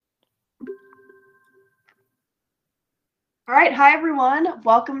All right, hi everyone.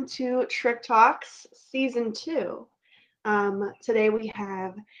 Welcome to Trick Talks Season 2. Today we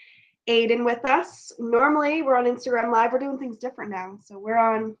have Aiden with us. Normally we're on Instagram Live. We're doing things different now. So we're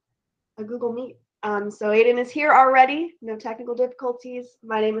on a Google Meet. So Aiden is here already. No technical difficulties.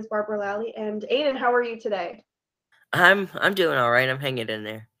 My name is Barbara Lally. And Aiden, how are you today? I'm doing all right. I'm hanging in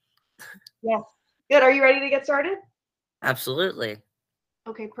there. Yes. Good. Are you ready to get started? Absolutely.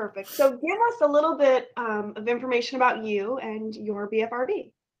 Okay, perfect. So give us a little bit of information about you and your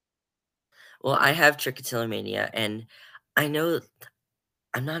BFRB. Well, I have trichotillomania, and I know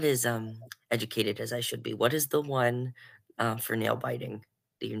I'm not as educated as I should be. What is the one for nail biting?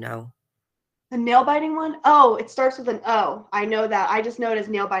 Do you know? The nail biting one? Oh, it starts with an O. I know that. I just know it as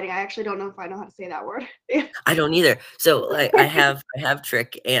nail biting. I actually don't know if I know how to say that word. I don't either. So like I have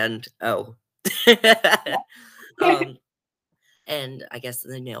trick and oh. um and I guess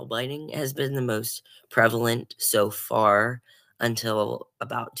the nail biting has been the most prevalent so far until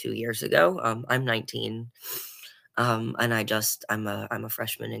about 2 years ago. I'm 19. And I'm a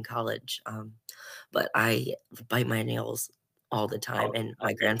freshman in college. But I bite my nails all the time, and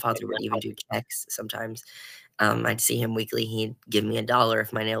my grandfather would even do checks sometimes. I'd see him weekly. He'd give me $1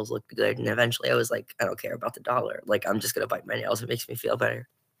 if my nails looked good, and eventually I was like, I don't care about the dollar. Like I'm just gonna bite my nails. It makes me feel better.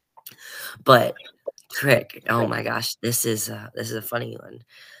 But trick, oh my gosh, this is a funny one.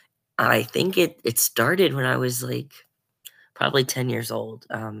 I think it started when I was like probably 10 years old.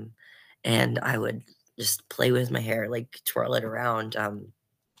 And I would just play with my hair, like twirl it around.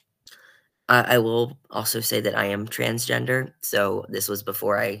 I will also say that I am transgender, so this was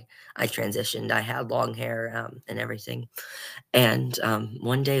before I transitioned. I had long hair, and everything, and,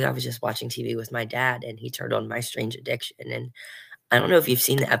 one day I was just watching TV with my dad, and he turned on My Strange Addiction, and I don't know if you've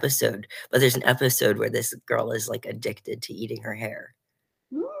seen the episode, but there's an episode where this girl is, like, addicted to eating her hair,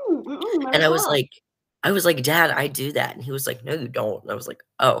 Never and saw. I was like, "Dad, I do that," and he was like, "No, you don't," and I was like,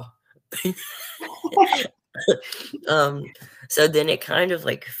 "Oh." Um, so then it kind of,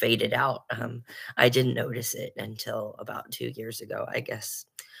 like, faded out. I didn't notice it until about 2 years ago, I guess.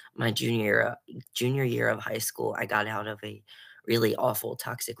 My junior year of high school, I got out of a really awful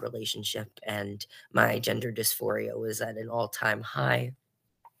toxic relationship, and my gender dysphoria was at an all-time high.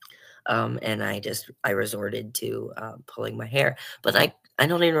 And I resorted to, pulling my hair, but I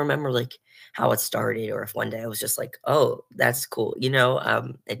don't even remember, like, how it started or if one day I was just like, "Oh, that's cool," you know?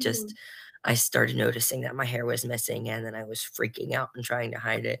 It just Mhm. I started noticing that my hair was missing, and then I was freaking out and trying to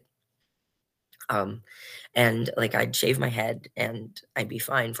hide it. Um, and, like, I'd shave my head, and I'd be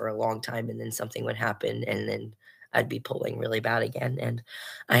fine for a long time, and then something would happen, and then I'd be pulling really bad again, and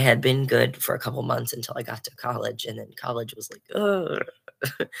I had been good for a couple months until I got to college, and then college was like, ugh.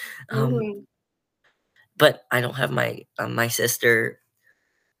 Um, Mhm. but I don't have my sister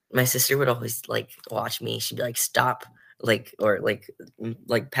would always, like, watch me. She'd be like, "Stop," like, or, like,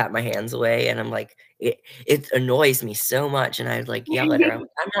 pat my hands away, and I'm like it annoys me so much, and I'd, like, yell at her. I'm like,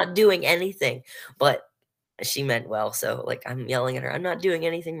 "I'm not doing anything," but she meant well, so, like, I'm yelling at her, "I'm not doing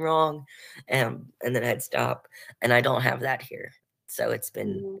anything wrong," and then I'd stop, and I don't have that here, so it's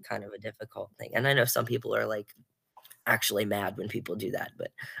been Mhm. kind of a difficult thing, and I know some people are, like, actually mad when people do that,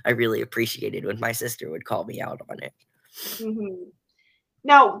 but I really appreciated when my sister would call me out on it. Mhm.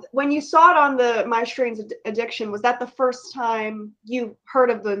 Now, when you saw it on the My Strange Addiction, was that the first time you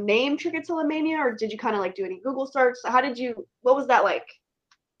heard of the name trichotillomania, or did you kind of like do any Google search? How did you? What was that like?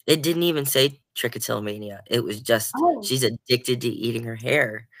 It didn't even say trichotillomania, it was just Oh. she's addicted to eating her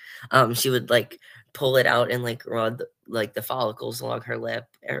hair. She would, like, pull it out and, like, rub, like, the follicles along her lip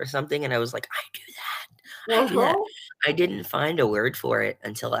or something, and I was like, "I do that, I do that." Uh-huh. I didn't find a word for it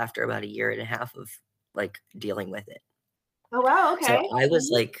until after about a year and a half of, like, dealing with it. Oh wow. So Okay. I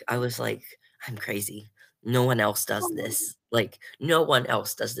was like, "I'm crazy. No one else does this. Like, no one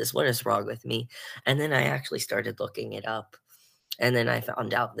else does this. What is wrong with me?" And then I actually started looking it up, and then I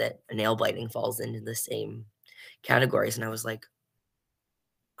found out that nail biting falls into the same categories, and I was like,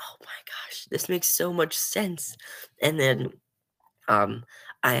 "Oh my gosh, this makes so much sense." And then, um,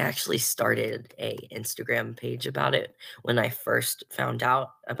 I actually started a Instagram page about it when I first found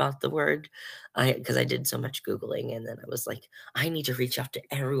out about the word. Because I did so much Googling, and then I was like, "I need to reach out to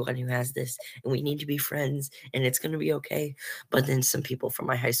everyone who has this, and we need to be friends, and it's gonna be okay." But then some people from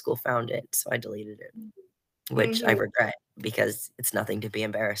my high school found it, so I deleted it, which I Mhm. regret because it's nothing to be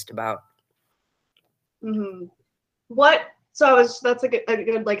embarrassed about. Mhm. What? So I was. That's a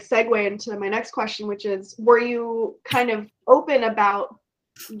good like segue into my next question, which is, were you kind of open about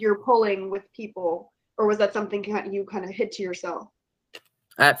your pulling with people, or was that something you kind of hid to yourself?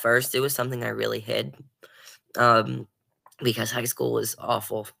 At first, it was something I really hid. Um, because high school was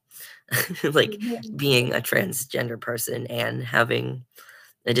awful. Like Mhm. being a transgender person and having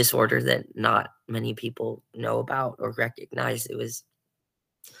a disorder that not many people know about or recognize.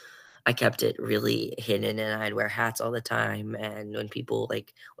 I kept it really hidden, and I'd wear hats all the time. And when people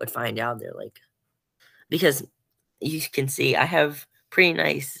like would find out, they're like, because you can see I have pretty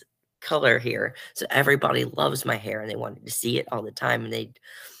nice color here, so everybody loves my hair and they wanted to see it all the time. And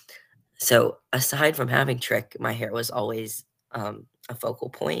so aside from having Trich, my hair was always a focal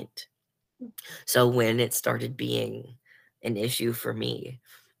point. So when it started being an issue for me,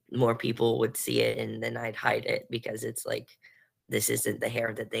 more people would see it and then I'd hide it because it's like, this isn't the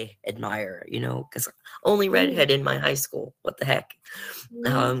hair that they admire, because only Mhm. redhead in my high school. What the heck?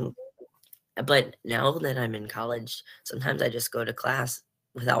 Um, but now that I'm in college, sometimes I just go to class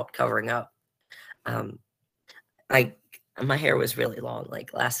without covering up. Um, I my hair was really long,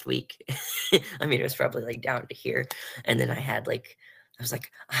 like, last week. I mean, it was probably, like, down to here, and then I was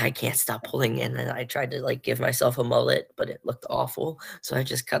like, "I can't stop pulling," and then I tried to, like, give myself a mullet, but it looked awful, so I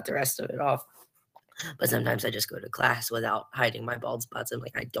just cut the rest of it off. But sometimes I just go to class without hiding my bald spots. I'm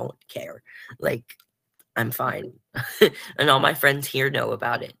like, "I don't care." Like, I'm fine. And all my friends here know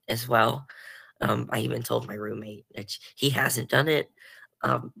about it as well. I even told my roommate, which he hasn't done it,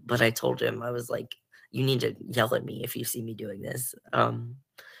 but I told him, I was like, "You need to yell at me if you see me doing this."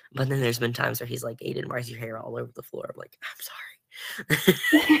 But then there's been times where he's like, "Aiden, why is your hair all over the floor?" I'm like, "I'm sorry."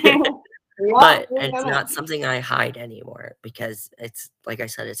 Yep, But we've it's done it. not something I hide anymore because it's like I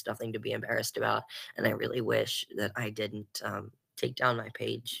said, it's nothing to be embarrassed about. And I really wish that I didn't take down my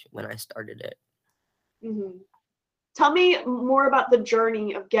page when I started it. Mhm. Tell me more about the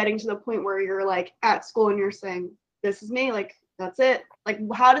journey of getting to the point where you're like at school and you're saying, "This is me," like that's it. Like,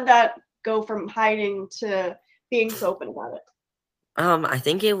 how did that go from hiding to being so open about it? I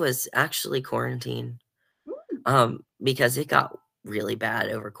think it was actually quarantine. Because it got really bad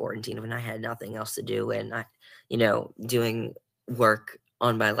over quarantine when I had nothing else to do and doing work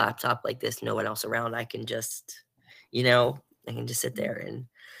on my laptop like this, no one else around. You know, I can just sit there and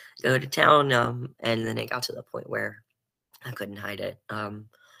go to town. And then it got to the point where I couldn't hide it.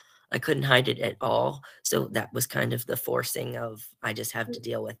 I couldn't hide it at all. So that was kind of the forcing of I just have to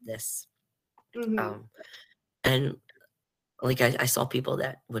deal with this. Mm-hmm. Um, and like, I saw people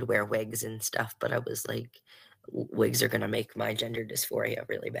that would wear wigs and stuff, but I was like, wigs are gonna make my gender dysphoria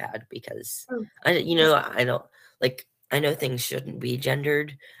really bad because I don't like, I know things shouldn't be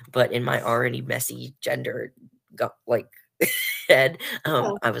gendered, but in my already messy gender like head,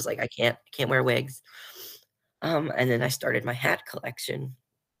 Yeah. I was like, I can't wear wigs. And then I started my hat collection,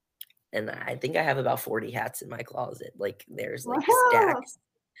 and I think I have about 40 hats in my closet. Like, there's like Wow. stacks.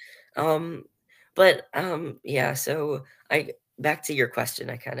 Um, but yeah, so I back to your question,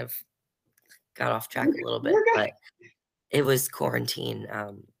 I kind of got off track a little bit, You're good. but it was quarantine,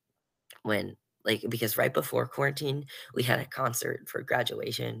 when because right before quarantine, we had a concert for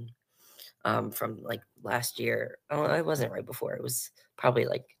graduation, from, like, last year. Oh, it wasn't right before, it was probably,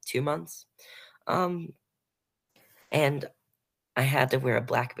 like, 2 months, um, and I had to wear a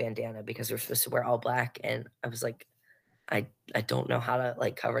black bandana because we're supposed to wear all black, and I was like, "I I don't know how to,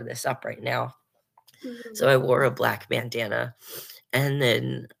 like, cover this up right now." Mhm. So I wore a black bandana, and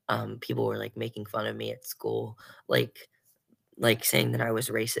then, people were, like, making fun of me at school, like saying that I was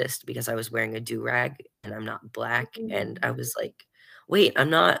racist because I was wearing a do-rag and I'm not black, and Mhm. I was like, "Wait, I'm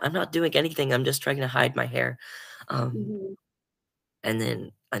not doing anything, I'm just trying to hide my hair." Um, Mhm. and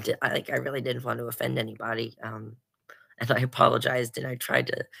then I really didn't want to offend anybody, and I apologized, and I tried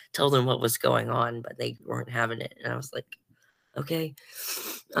to tell them what was going on, but they weren't having it, and I was like, "Okay."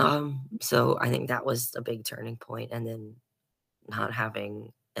 So I think that was a big turning point, and then not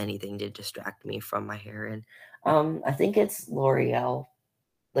having anything to distract me from my hair. And I think it's L'Oreal,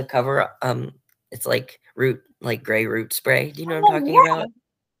 the cover. It's like gray root spray. Do you know what I'm Oh talking yeah. about?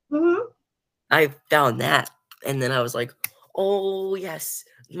 Mhm. I found that, and then I was like, "Oh yes,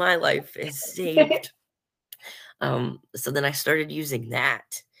 my life is saved." So then I started using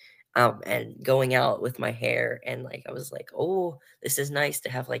that, and going out with my hair, and like I was like, "Oh, this is nice to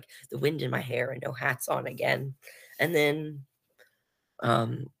have like the wind in my hair and no hats on again." And then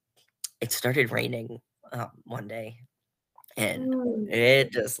um, it started raining one day, and Mm.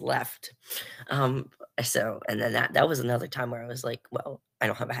 it just left. Um, and then that was another time where I was like, "Well, I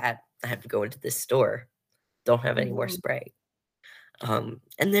don't have a hat. I have to go into this store. Don't have any more Mhm. spray."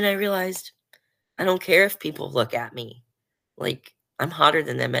 And then I realized I don't care if people look at me. Like, I'm hotter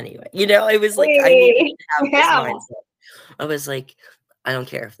than them anyway. It was like I needed Hey. to have this Yeah. mindset. I was like, I don't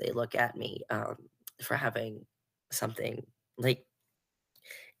care if they look at me for having something like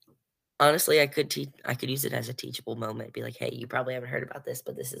honestly, I could use it as a teachable moment. Be like, hey, you probably haven't heard about this,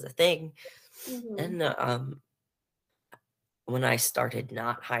 but this is a thing. Mm-hmm. And when I started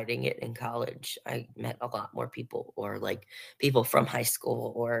not hiding it in college, I met a lot more people, or like people from high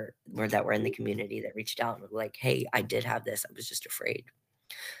school, or that were in the community that reached out and were like, hey, I did have this. I was just afraid.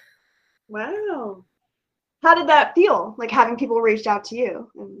 Wow. How did that feel? Like having people reach out to you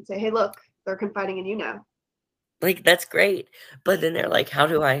and say, "Hey, look, they're confiding in you now." Like, that's great. But then they're like, how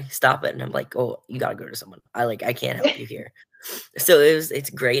do I stop it? And I'm like, oh, you gotta go to someone. I can't help you here. So it's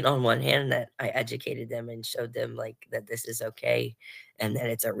great on one hand that I educated them and showed them like that this is okay and that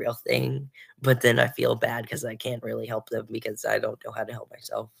it's a real thing. But then I feel bad because I can't really help them because I don't know how to help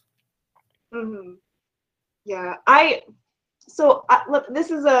myself. Mm-hmm. Yeah. Look, this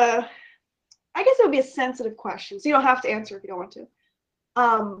is I guess it would be a sensitive question, so you don't have to answer if you don't want to.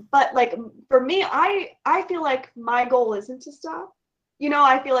 But like for me, I feel like my goal isn't to stop.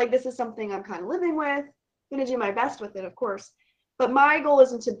 I feel like this is something I'm kind of living with. I'm gonna do my best with it, of course. But my goal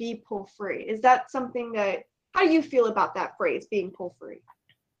isn't to be pull free. Is that something that? How do you feel about that phrase, being pull free?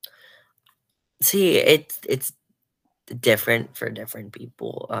 See, it's different for different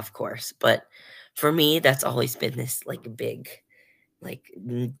people, of course. But for me, that's always been this like big, like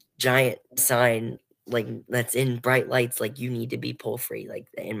giant sign, like that's in bright lights, like you need to be pull free. Like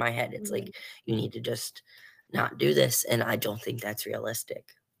in my head, it's Mm-hmm. like you need to just not do this. And I don't think that's realistic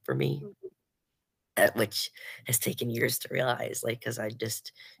for me, which has taken years to realize. Like, because I'd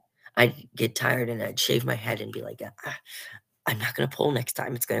get tired and I'd shave my head and be like, I'm not going to pull next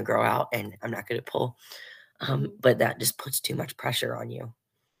time. It's going to grow out and I'm not going to pull. Mm-hmm. But that just puts too much pressure on you.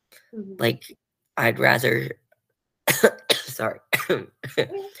 Mm-hmm. Like, I'd rather, sorry,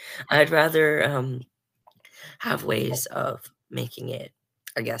 I'd rather have ways of making it,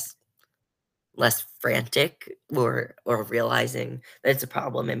 I guess, less frantic, or realizing that it's a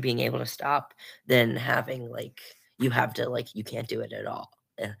problem and being able to stop than having like you have to like you can't do it at all.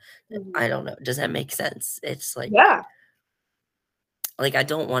 Uh, Mm-hmm. I don't know. Does that make sense? It's Yeah. like I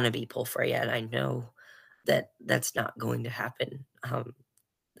don't want to be pull free, and I know that that's not going to happen. I,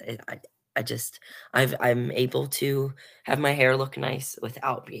 I I just I'm able to have my hair look nice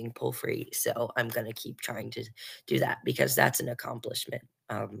without being pull free, so I'm gonna keep trying to do that because that's an accomplishment.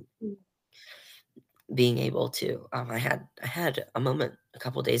 Being able to, I had a moment a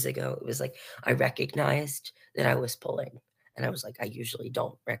couple days ago. It was like I recognized that I was pulling, and I was like, I usually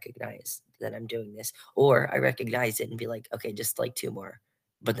don't recognize that I'm doing this, or I recognize it and be like, okay, just like two more,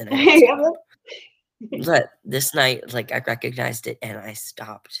 but then I don't Yeah. stop. But this night, like, I recognized it and I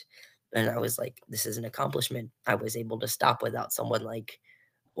stopped. And I was like, this is an accomplishment. I was able to stop without someone like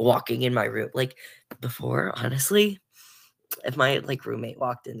walking in my room. Like before, honestly, if my like roommate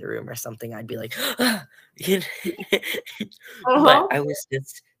walked in the room or something, I'd be like, "Ah," you know? But Uh-huh. I was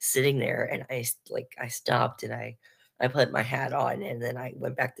just sitting there and I stopped and I put my hat on and then I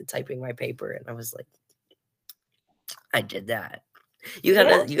went back to typing my paper and I was like, I did that.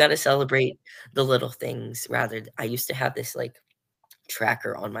 Yeah. You gotta celebrate the little things rather. I used to have this like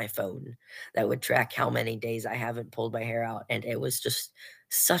tracker on my phone that would track how many days I haven't pulled my hair out, and it was just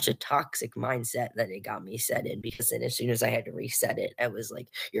such a toxic mindset that it got me set in because then as soon as I had to reset it, I was like,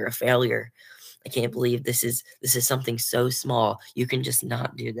 you're a failure. I can't believe this is something so small. You can just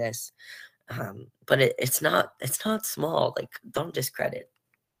not do this. But it's not small. Like, don't discredit.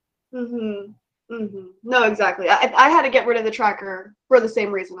 Mhm. Mhm. No, exactly. I had to get rid of the tracker for the same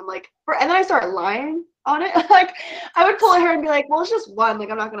reason. I'm like, and then I started lying on it. Like, I would pull a hair and be like, well, it's just one. Like,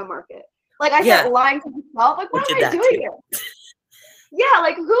 I'm not gonna mark it. Like, I Yeah, started lying to myself. Like, I what did am I that doing too. here? Yeah,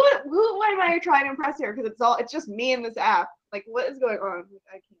 like who am I trying to impress here? Because it's just me in this app. Like, what is going on? Like,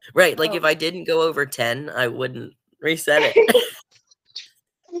 I can't. Right, like if Oh. I didn't go over 10, I wouldn't reset it.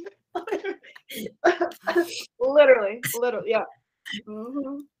 Literally, yeah.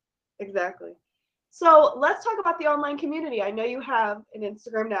 Hmm. Exactly. So let's talk about the online community. I know you have an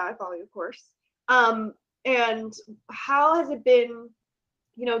Instagram now. I follow you, of course. Um, and how has it been,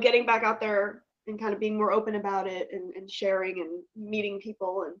 getting back out there and kind of being more open about it and sharing and meeting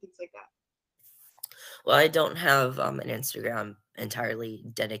people and things like that? Well, I don't have an Instagram entirely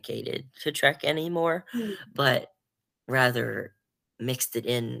dedicated to Trek anymore, Mm. but rather mixed it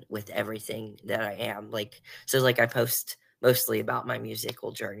in with everything that I am. Like, so like I post mostly about my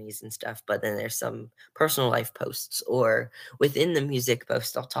musical journeys and stuff, but then there's some personal life posts, or within the music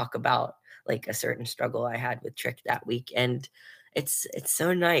post, I'll talk about like a certain struggle I had with Trick that week. And it's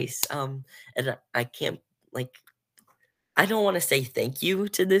so nice. And I can't like I don't want to say thank you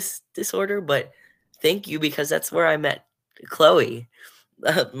to this disorder, but thank you because that's where I met Chloe,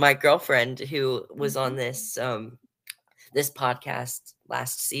 my girlfriend, who was on Mhm. this podcast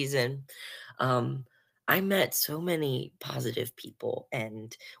last season, um, I met so many positive people,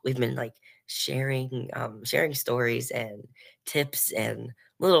 and we've been like sharing stories and tips and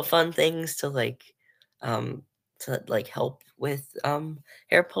little fun things um, to like help with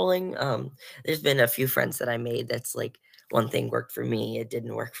hair pulling. There's been a few friends that I made that's like one thing worked for me, it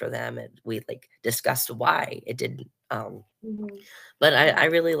didn't work for them, and we like discussed why it didn't. Mhm. But I Yeah.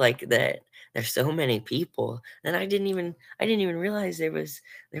 really like that there's so many people, and I didn't even realize there was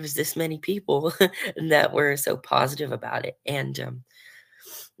this many people that were so positive about it. And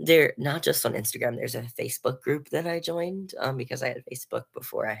they're not just on Instagram. There's a Facebook group that I joined because I had Facebook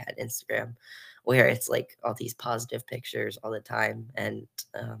before I had Instagram, where it's like all these positive pictures all the time, and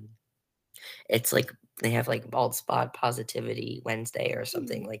um, it's like they have like bald spot positivity Wednesday or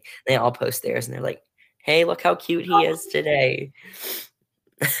something. Mhm. Like they all post theirs, and they're like, "Hey, look how cute he is today."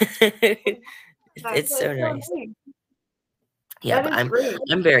 It's so That's so nice. nice. Yeah, That but is great.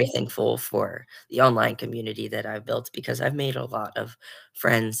 I'm very thankful for the online community that I've built because I've made a lot of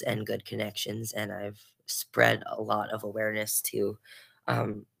friends and good connections, and I've spread a lot of awareness to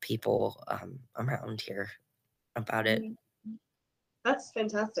people around here about it. Mhm. That's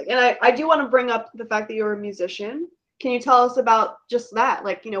fantastic. And I do want to bring up the fact that you're a musician. Can you tell us about just that?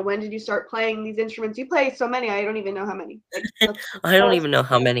 Like, when did you start playing these instruments? You play so many, I don't even know how many. Like, let's I tell don't us. even know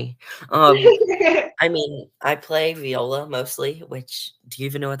how many. Um, I mean, I play viola mostly, which do you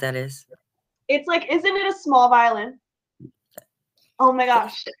even know what that is? It's like, isn't it a small violin? Oh my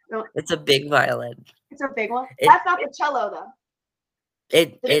gosh. No, It's a big violin. it's a big one. It That's not the cello though.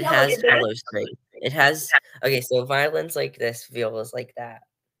 it The it cello is has bigger. cello string. It has okay, so violin's like this, viola's like that.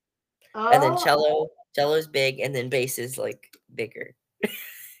 And then Oh, cello's big, and then bass is, like, bigger.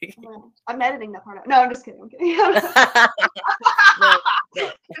 well, I'm editing that part out. No, I'm just kidding. I'm kidding. No,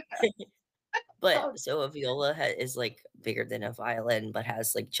 but but Oh, so a viola is, like, bigger than a violin, but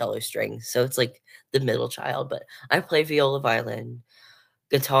has, like, cello strings, so it's, like, the middle child, but I play viola, violin,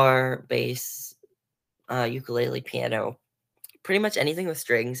 guitar, bass, ukulele, piano, pretty much anything with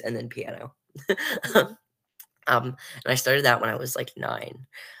strings, and then piano. mhm. And I started that when I was like 9.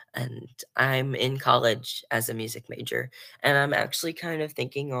 And I'm in college as a music major. And I'm actually kind of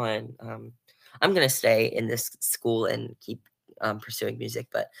thinking on, I'm going to stay in this school and keep pursuing music.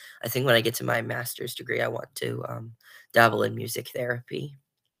 But I think when I get to my master's degree, I want to dabble in music therapy,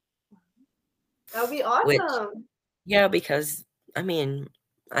 That would be which, awesome. yeah, because I mean,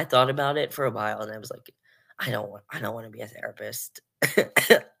 I thought about it for a while and I was like, I don't want to be a therapist.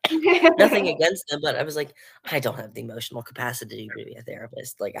 Nothing against them, but I was like, I don't have the emotional capacity to be a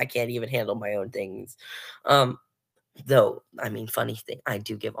therapist. Like, I can't even handle my own things. Um, though, I mean, funny thing, I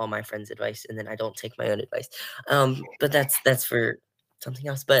do give all my friends advice and then I don't take my own advice. But that's for something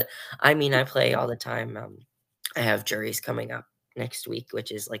else. But I mean, I play all the time. I have juries coming up next week,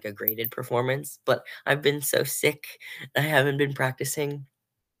 which is like a graded performance. But I've been so sick, I haven't been practicing.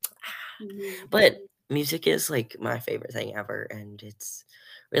 Mhm. But music is like my favorite thing ever, and it's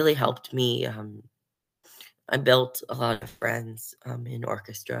really helped me. I built a lot of friends in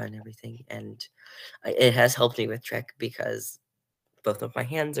orchestra and everything, and it has helped me with Trich because both of my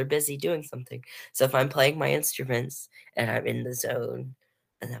hands are busy doing something. So if I'm playing my instruments and I'm in the zone,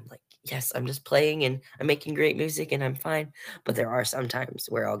 and I'm like, yes, I'm just playing and I'm making great music and I'm fine. But there are some times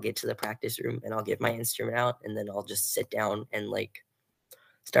where I'll get to the practice room and I'll get my instrument out and then I'll just sit down and like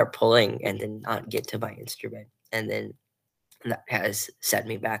start pulling and then not get to my instrument. And then that has set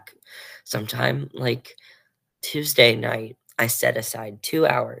me back sometime. Like Tuesday night, I set aside 2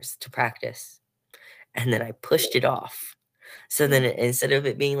 hours to practice, and then I pushed it off. So then instead of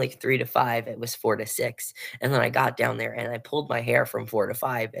it being like 3 to 5, it was 4 to 6, and then I got down there and I pulled my hair from 4 to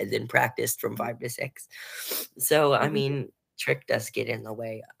 5 and then practiced from 5 to 6. So, I Mhm. mean, trick does get in the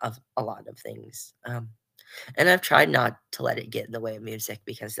way of a lot of things, and I've tried not to let it get in the way of music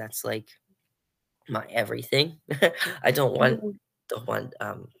because that's, like, my everything. I Mhm. don't want,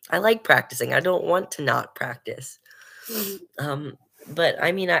 I like practicing, I don't want to not practice. Mhm. Um, but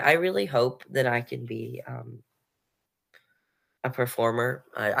I mean, I really hope that I can be a performer.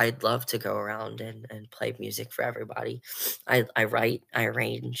 I'd love to go around and play music for everybody. I write, I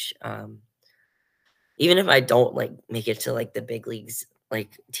arrange. Even if I don't like make it to like the big leagues,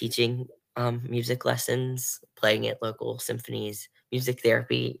 like teaching music lessons, playing at local symphonies, music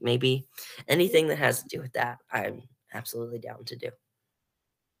therapy, maybe anything that has to do with that, I'm absolutely down to do.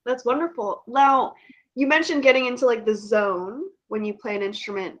 That's wonderful. Now, you mentioned getting into like the zone when you play an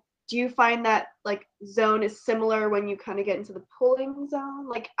instrument. Do you find that like zone is similar when you kind of get into the pulling zone?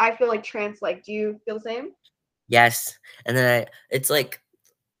 Like I feel like trance. Like, do you feel the same? Yes, and then it's like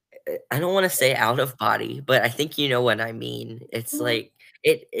I don't want to say out of body, but I think you know what I mean. It's Mhm. like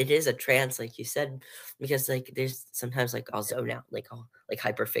it is a trance, like you said, because, like, there's sometimes, like, I'll zone out, like, I'll, like,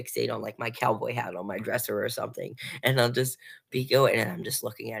 hyperfixate on, like, my cowboy hat on my dresser or something, and I'll just be going, and I'm just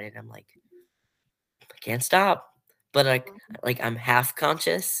looking at it, I'm like, "I can't stop." But, I'm half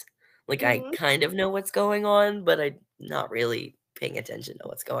conscious, like, I Mhm. kind of know what's going on, but I'm not really paying attention to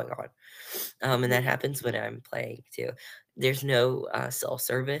what's going on. And that Mhm. happens when I'm playing too. There's no,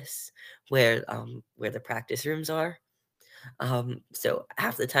 self-service where the practice rooms are. So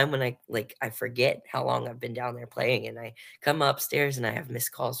half the time when I forget how long I've been down there playing and I come upstairs and I have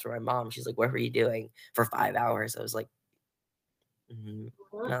missed calls from my mom. She's like, "What were you doing for 5 hours?" I was like, "Mm,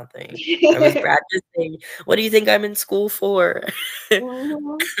 nothing. I was practicing. What do you think I'm in school for?"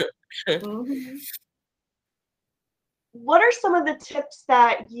 Mhm. Mhm. What are some of the tips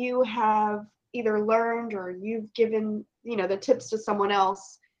that you have either learned or you've given, the tips to someone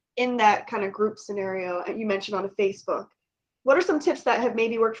else in that kind of group scenario you mentioned on a Facebook? What are some tips that have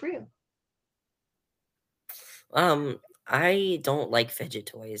maybe worked for you? Um, I don't like fidget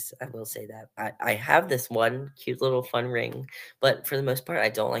toys, I will say that. I have this one cute little fun ring, but for the most part, I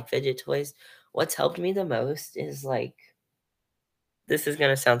don't like fidget toys. What's helped me the most is, like, this is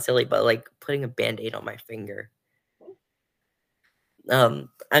gonna sound silly, but, like, putting a Band-Aid on my finger.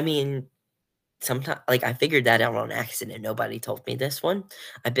 I mean, sometimes, like, I figured that out on accident, nobody told me this one.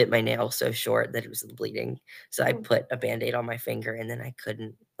 I bit my nail so short that it was bleeding, so I Mm, put a Band-Aid on my finger, and then I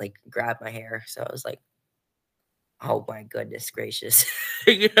couldn't, like, grab my hair, so I was like, "Oh my goodness gracious."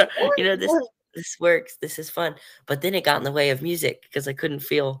 This works, this is fun, but then it got in the way of music because I couldn't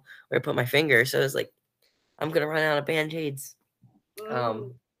feel where I put my finger, so I was like, "I'm gonna run out of Band-Aids." mhm,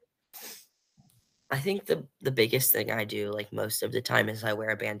 Um, I think the biggest thing I do, like, most of the time is I wear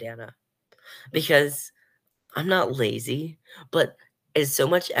a bandana because I'm not lazy, but it's so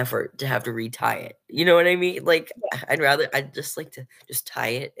much effort to have to retie it, you know what I mean? Like, I'd just like to just tie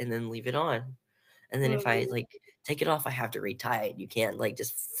it and then leave it on. And then if I, mhm, like, take it off, I have to retie it. You can't, like,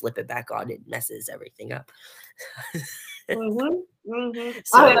 just flip it back on, it messes everything up. mhm, mhm.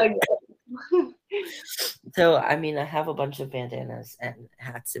 I So like I mean, I have a bunch of bandanas and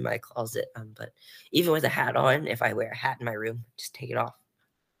hats in my closet, but even with a hat on, if I wear a hat in my room, just take it off.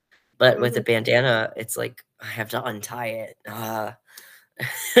 But with a mhm. bandana, it's like, I have to untie it.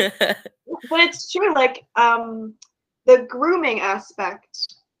 But it's true, like, the grooming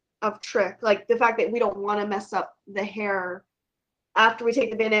aspect of Trick, like the fact that we don't want to mess up the hair after we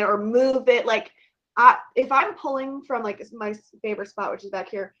take the band-aid or move it. Like, if I'm pulling from like my favorite spot, which is back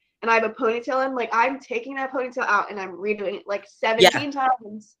here, and I have a ponytail in, like I'm taking that ponytail out and I'm redoing it like Yeah. 17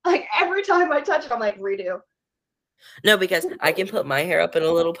 times. Like every time I touch it, I'm like redo. No, because I can put my hair up in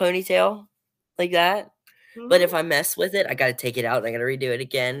a little ponytail like that, but if Hmm. I mess with it, I gotta take it out and I gotta redo it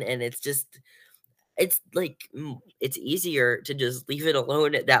again, and it's like, it's easier to just leave it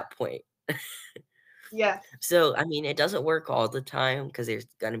alone at that point. Yes. So, I mean, it doesn't work all the time because there's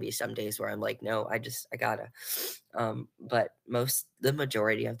gonna be some days where I'm like, "No, I gotta." But the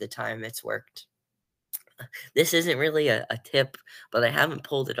majority of the time, it's worked. This isn't really a tip, but I haven't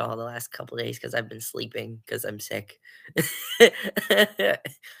pulled it all the last couple days because 'cause I've been sleeping because 'cause I'm sick.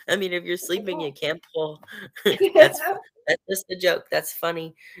 I mean, if you're sleeping, you can't pull. That's just a joke, that's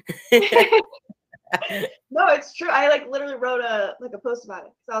funny. No, it's true. I like literally wrote a post about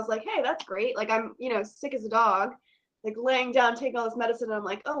it. So I was like, hey, that's great. Like I'm, sick as a dog, like laying down, taking all this medicine, and I'm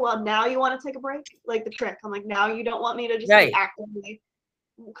like, oh well, now you want to take a break? Like the Trick. I'm like, now you don't want me to just be Right. actively.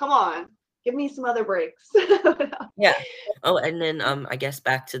 Come on, give me some other breaks. Yeah. Oh, and then, I guess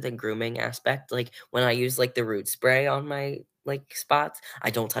back to the grooming aspect, like, when I use, like, the root spray on my, like, spots, I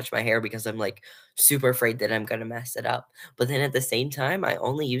don't touch my hair because I'm, like, super afraid that I'm gonna mess it up, but then at the same time, I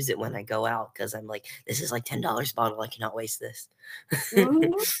only use it when I go out because 'cause I'm like, "This is, like, $10 bottle, I cannot waste this."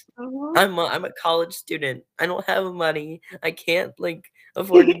 Hmm. Hmm. I'm a college student, I don't have money, I can't, like,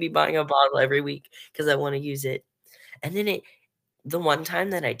 afford to be buying a bottle every week because I wanna use it, and then the one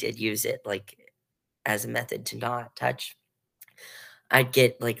time that I did use it, like, as a method to not touch, I'd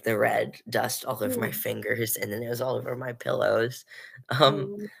get, like, the red dust all over my fingers, and then it was all over my pillows.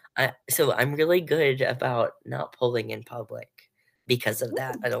 Um, I'm really good about not pulling in public because of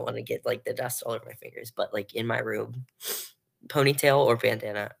that. I don't wanna get, like, the dust all over my fingers, but, like, in my room, ponytail or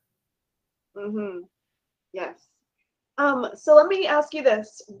bandana. Hmm. Yes. So let me ask you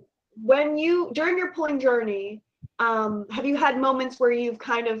this. During your pulling journey, have you had moments where you've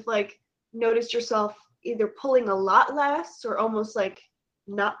kind of like noticed yourself either pulling a lot less or almost like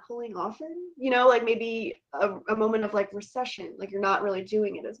not pulling often? Like maybe a moment of like recession, like you're not really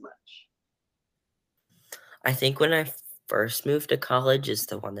doing it as much. I think when I first moved to college is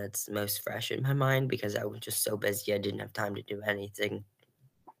the one that's most fresh in my mind because I was just so busy, I didn't have time to do anything.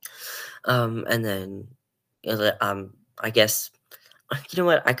 And then, I guess, you know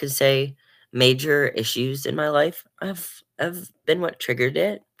what? I could say major issues in my life have been what triggered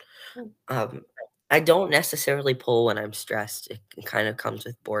it. Mm, Um, I don't necessarily pull when I'm stressed. It kind of comes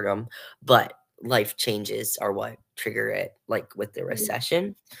with boredom, but life changes are what trigger it, like with the mhm.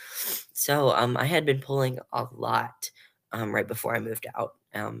 recession. So, I had been pulling a lot, right before I moved out.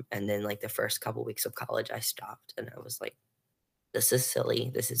 And then like the first couple weeks of college, I stopped and I was like, this is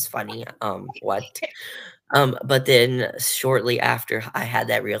silly. This is funny. What? But then shortly after I had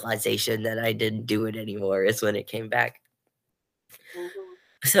that realization that I didn't do it anymore is when it came back. Mhm.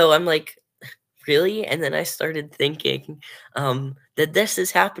 So I'm like, really? And then I started thinking that this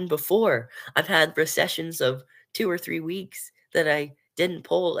has happened before. I've had recessions of 2 or 3 weeks that I didn't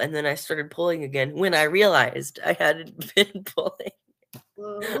pull, and then I started pulling again when I realized I hadn't been pulling.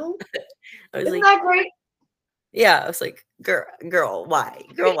 Mhm. I was Isn't like, that great? yeah, I was like, girl, why?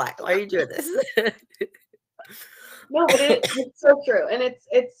 Girl, why? Why are you doing this? No, but it's so true, and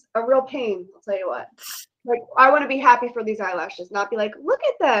it's a real pain. I'll tell you what. Like I want to be happy for these eyelashes, not be like, look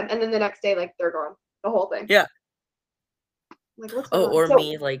at them, and then the next day, like they're gone, the whole thing. Yeah. Like what's going Oh, on? or So,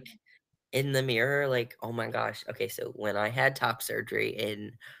 me like in the mirror, like, oh my gosh. Okay, so when I had top surgery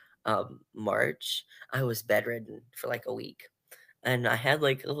in March, I was bedridden for like a week. And I had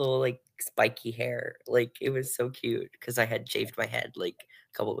like a little like spiky hair. Like it was so cute because I had shaved my head like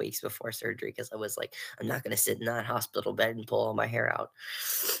a couple weeks before surgery because I was like, I'm not gonna sit in that hospital bed and pull all my hair out.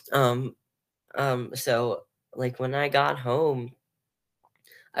 Um, so like when I got home,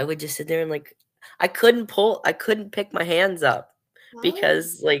 I would just sit there and like I couldn't pick my hands up oh,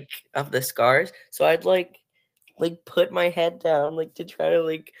 because like of the scars. So I'd like put my head down like to try to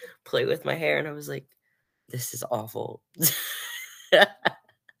like play with my hair and I was like, this is awful.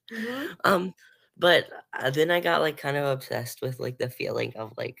 mhm, Um, but then I got like kind of obsessed with like the feeling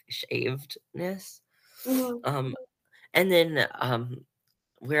of like shavedness. mhm. Um, and then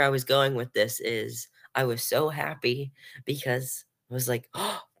where I was going with this is I was so happy because I was like,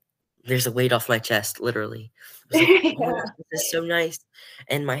 oh, there's a weight off my chest, literally. I was like, oh my gosh, Yeah. this is so nice.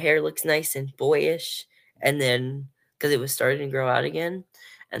 And my hair looks nice and boyish. And then because it was starting to grow out again.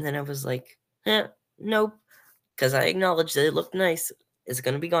 And then I was like, nope. Because I acknowledged that it looked nice. It's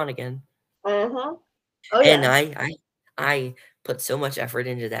gonna be gone again. Uh-huh. Oh And yeah. I put so much effort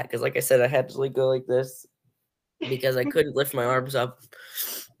into that because, like I said, I had to like go like this because I couldn't lift my arms up.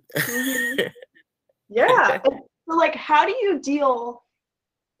 Mhm. Yeah. And so like how do you deal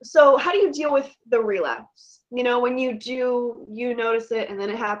with the relapse? When you notice it and then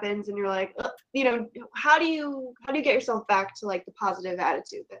it happens and you're like, ugh, how do you get yourself back to like the positive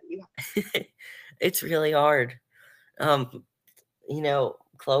attitude that you It's really hard. Um,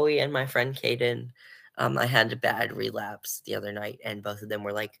 Chloe and my friend Kaden, I had a bad relapse the other night, and both of them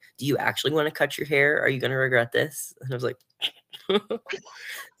were like, "Do you actually want to cut your hair? Are you gonna regret this?" And I was like,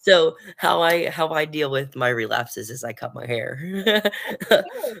 so how I deal with my relapses is I cut my hair.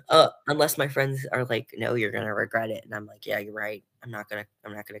 have? Unless my friends are like, "No, you're gonna regret it," and I'm like, "Yeah, you're right. I'm not gonna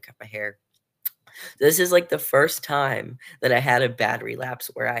cut my hair." This is like the first time that I had a bad relapse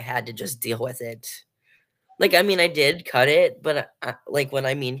where I had to just deal with it. Like, I mean, I did cut it, but like when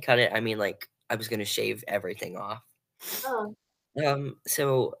I mean cut it, I mean like I was gonna shave everything off. Oh,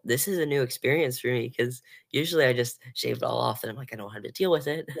 So this is a new experience for me because usually I just shave it all off and I'm like, I don't have to deal with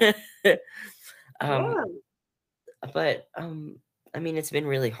it. um, yeah. but I mean, it's been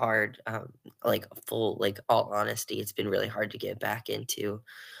really hard. Like full, like all honesty, it's been really hard to get back into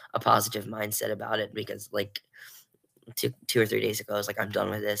a positive mindset about it because like 2 or 3 days ago, I was like, I'm done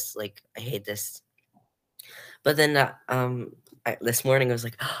with this. Like, I hate this. But then this morning, I was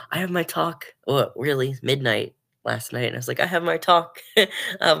like, I have my talk. Well, really, midnight last night, and I was like, I have my talk.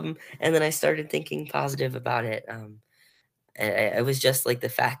 And then I started thinking positive about it. And it was just like the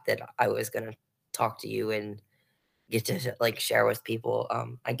fact that I was gonna talk to you and get to like share with people.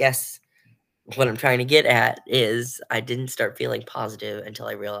 I guess what I'm trying to get at is I didn't start feeling positive until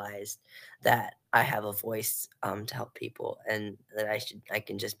I realized that I have a voice to help people and that I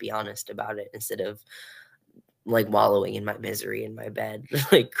can just be honest about it instead of like wallowing in my misery in my bed,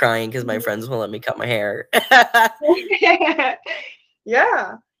 like crying because my friends won't let me cut my hair.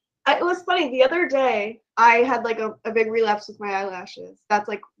 Yeah. It was funny. The other day, I had like a big relapse with my eyelashes. That's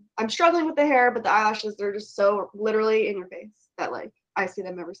like, I'm struggling with the hair, but the eyelashes, they're just so literally in your face that like I see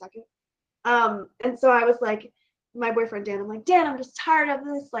them every second. And so I was like, my boyfriend Dan, I'm like, Dan, I'm just tired of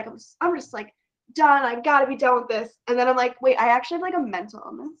this. Like, I'm just like done. I gotta be done with this. And then I'm like, wait, I actually have like a mental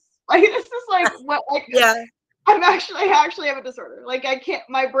illness. Like, this is like what, like, Yeah. I actually have a disorder. Like I can't,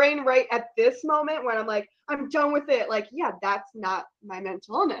 my brain right at this moment when I'm like, I'm done with it. Like, yeah, that's not my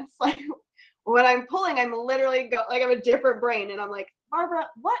mental illness. Like when I'm pulling, I'm literally like I have a different brain, and I'm like, Barbara,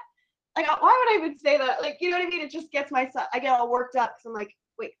 what? Like, why would I even say that? Like, you know what I mean? It just gets myself. I get all worked up because I'm like,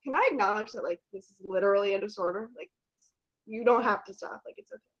 wait, can I acknowledge that like this is literally a disorder? Like, you don't have to stop. Like,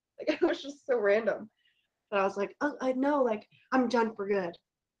 it's okay. Like, it was just so random. But I was like, oh, I know. Like, I'm done for good.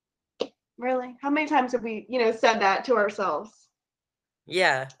 Really? How many times have we, said that to ourselves?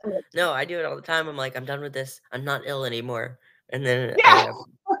 Yeah. No, I do it all the time. I'm like, I'm done with this. I'm not ill anymore. And then Yeah,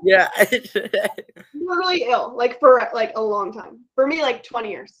 yeah. literally ill, like for like a long time. For me, like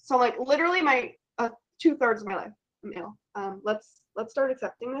 20 years. So like literally my 2/3 of my life, I'm ill. Let's start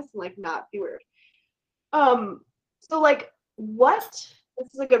accepting this and like not be weird. So like what?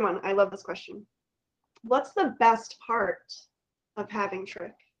 This is a good one. I love this question. What's the best part of having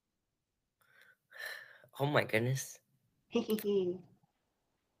Trich? Oh my goodness.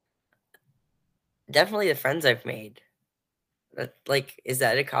 Definitely the friends I've made. Like, is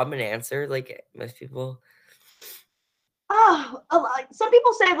that a common answer? Like most people. Oh, some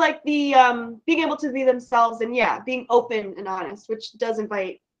people say like the being able to be themselves and yeah, being open and honest, which does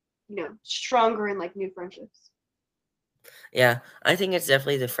invite, stronger and like new friendships. Yeah, I think it's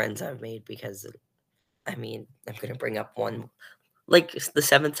definitely the friends I've made because I mean, I'm gonna bring up one like it's the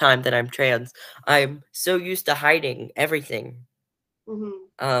seventh time that I'm trans. I'm so used to hiding everything. Mm-hmm.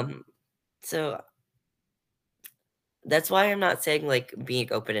 Um, so that's why I'm not saying like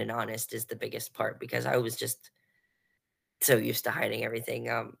being open and honest is the biggest part because I was just so used to hiding everything.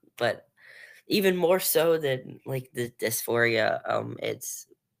 But even more so than like the dysphoria, it's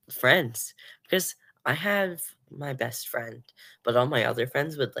friends because I have my best friend, but all my other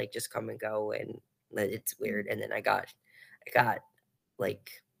friends would like just come and go, and it's weird. And then I got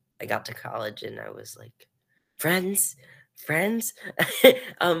like, I got to college and I was like, friends, friends.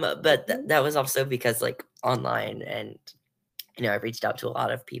 But that was also because like online and I reached out to a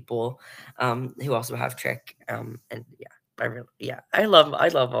lot of people who also have Trich. And yeah, I love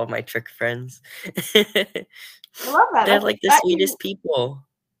all my Trich friends. I love that. They're That's like the that can. sweetest people.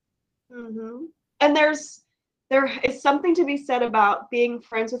 Mm-hmm. And there is something to be said about being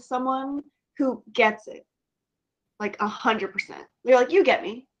friends with someone who gets it like 100%. They're like, you get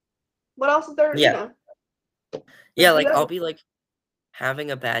me. What else is there? Yeah. Yeah, Like who like I'll doesn't? be like having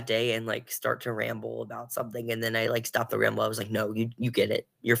a bad day and like start to ramble about something and then I like stop the ramble. I was like, no, you get it.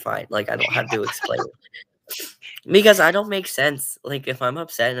 You're fine. Like I don't have to explain. Because I don't make sense. Like, if I'm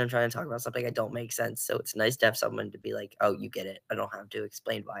upset and I'm trying to talk about something, I don't make sense. So it's nice to have someone to be like, "Oh, you get it. I don't have to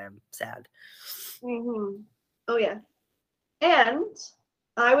explain why I'm sad." Mm-hmm. Oh yeah. And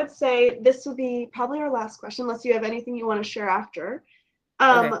I would say this would be probably our last question, unless you have anything you want to share after.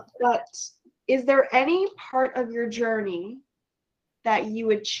 Okay. But is there any part of your journey that you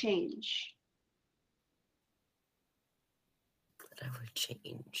would change? That I would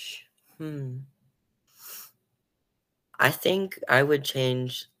change. I think I would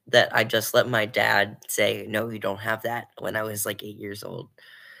change that I just let my dad say, "No, you don't have that," when I was like 8 years old.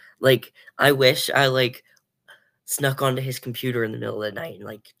 Like, I wish I like snuck onto his computer in the middle of the night and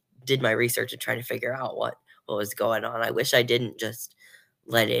like did my research and trying to figure out what was going on. I wish I didn't just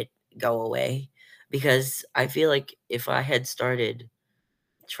let it go away because I feel like if I had started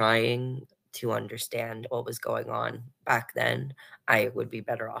trying to understand what was going on back then, I would be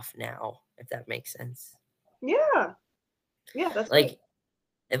better off now, if that makes sense. Yeah. Yeah, that's great. Like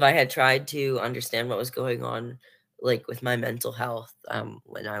if I had tried to understand what was going on like with my mental health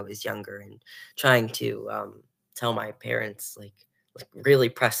when I was younger and trying to tell my parents like really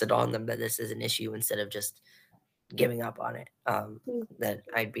press it on them that this is an issue instead of just giving up on it, that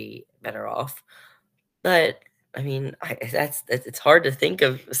I'd be better off. But I mean, that's it's hard to think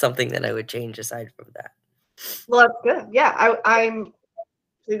of something that I would change aside from that. Well, that's good. Yeah, I'm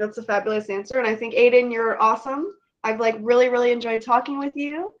I think that's a fabulous answer. And I think, Aiden, you're awesome. I've like really, really enjoyed talking with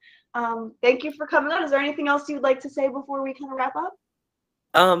you. Thank you for coming on. Is there anything else you'd like to say before we kind of wrap up?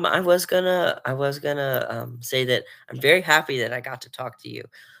 I was gonna say that I'm very happy that I got to talk to you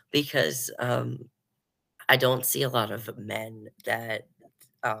because I don't see a lot of men that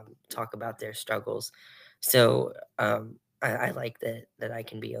talk about their struggles. So I like that I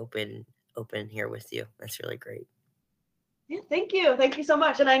can be open here with you. That's really great. Yeah, thank you. Thank you so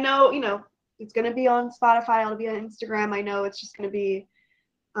much. And I know, it's going to be on Spotify, it'll be on Instagram. I know it's just going to be,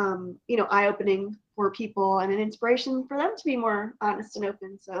 eye opening for people and an inspiration for them to be more honest and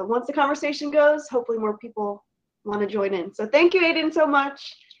open. So once the conversation goes, hopefully more people want to join in. So thank you, Aiden, so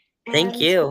much. Thank And you.